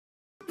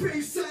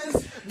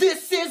pieces.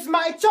 This is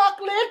my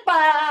chocolate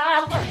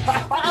bar.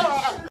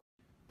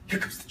 Here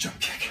comes the jump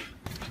kick.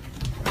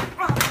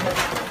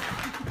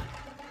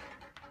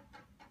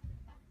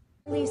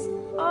 Release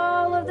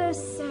all of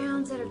those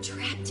sounds that are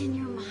trapped in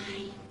your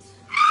mind.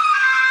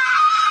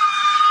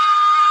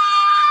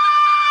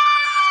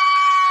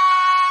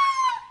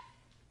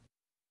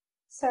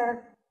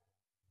 Sir,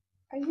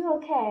 are you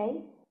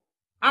okay?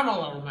 I'm a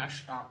little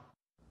messed up.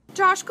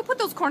 Josh, go put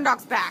those corn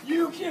dogs back.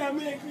 You can't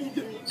make me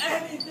do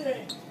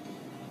anything.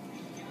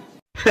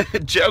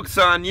 Joke's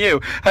on you.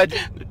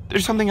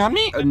 There's something on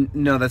me?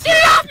 No, that's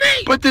Get off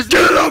me! But this—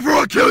 Get it off or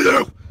I'll kill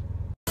you!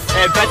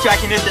 Hey, I bet you I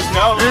can hit this.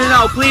 No.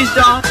 No, please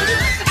don't.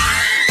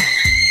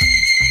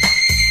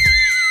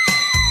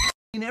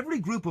 In every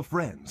group of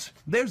friends,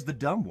 there's the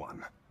dumb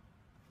one.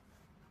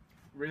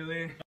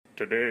 Really?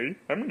 Today,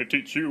 I'm going to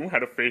teach you how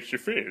to face your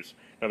fears.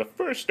 Now, the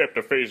first step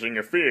to facing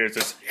your fears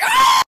is...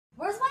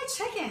 Where's my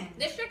chicken?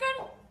 This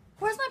chicken?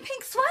 Where's my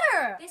pink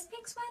sweater? This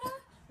pink sweater?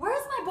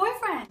 Where's my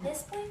boyfriend?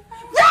 This boyfriend?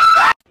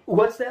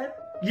 What's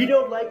that? You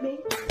don't like me?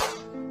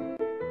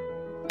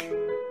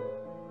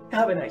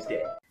 Have a nice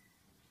day.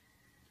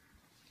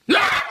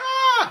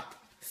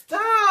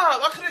 Stop!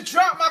 I could have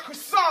dropped my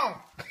croissant.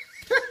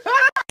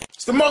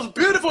 It's the most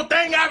beautiful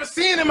thing I've ever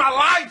seen in my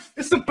life.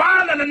 It's a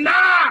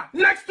banana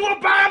next to a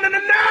banana.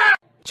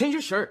 Change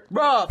your shirt.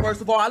 Bruh,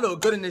 first of all, I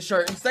look good in this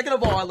shirt. And second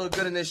of all, I look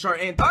good in this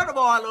shirt. And third of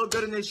all, I look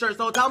good in this shirt.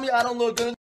 So tell me I don't look good in